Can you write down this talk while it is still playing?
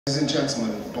Ladies and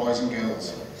gentlemen, boys and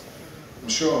girls, I'm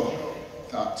sure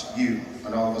that you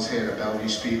and all of us here at Belle Vue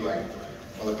Speedway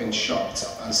will have been shocked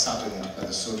and saddened at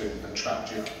the sudden and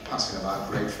tragic passing of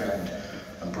our great friend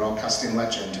and broadcasting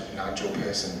legend Nigel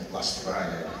Pearson last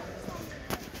Friday.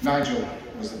 Nigel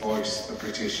was the voice of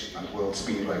British and World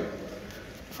Speedway,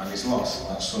 and his loss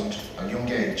at such a young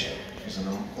age is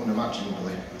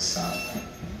unimaginably sad.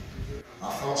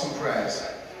 Our thoughts and prayers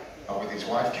are with his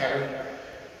wife Karen,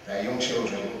 their young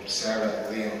children,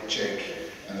 Sarah, Liam, Jake,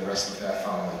 and the rest of their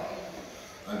family,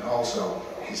 and also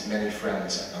his many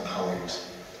friends and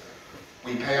colleagues.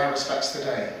 We pay our respects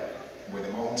today with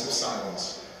a moment of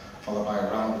silence, followed by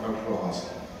a round of applause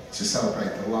to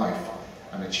celebrate the life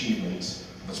and achievements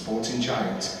of a sporting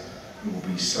giant who will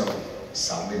be so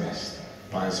sadly missed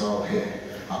by us all here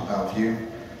at Belle Vue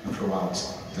and throughout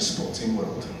the sporting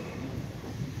world.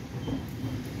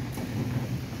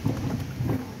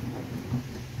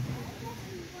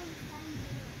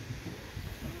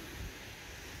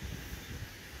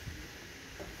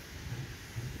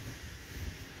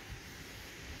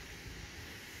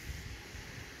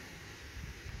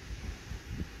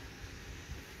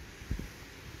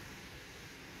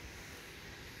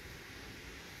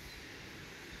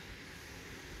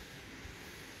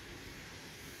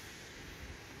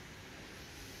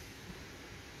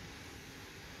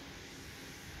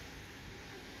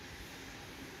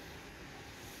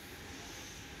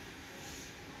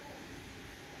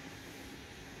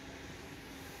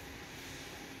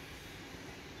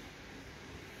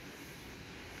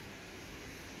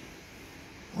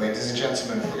 Ladies and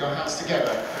gentlemen, put your hands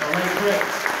together for the late great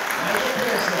Nigel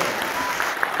Pearson.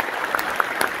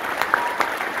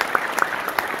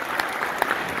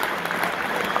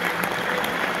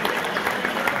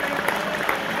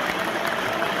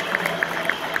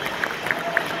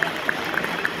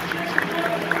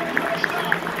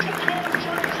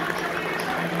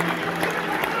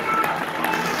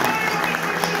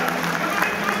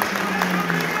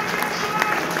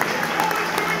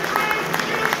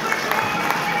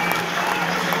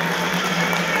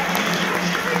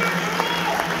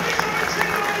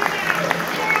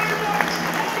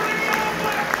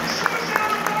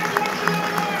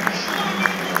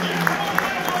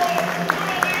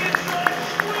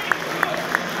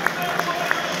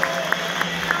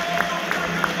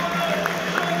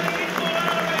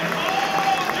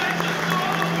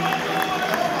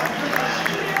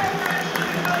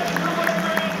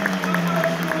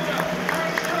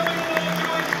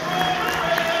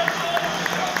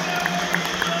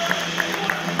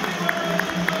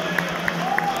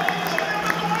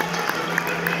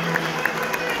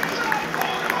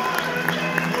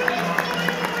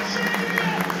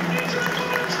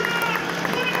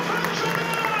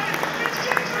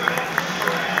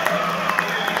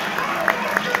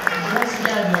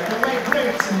 The late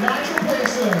great Nigel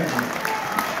Pearson.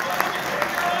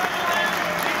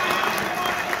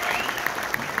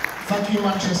 Thank you,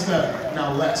 Manchester.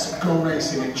 Now let's go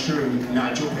racing in true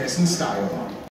Nigel Pearson style.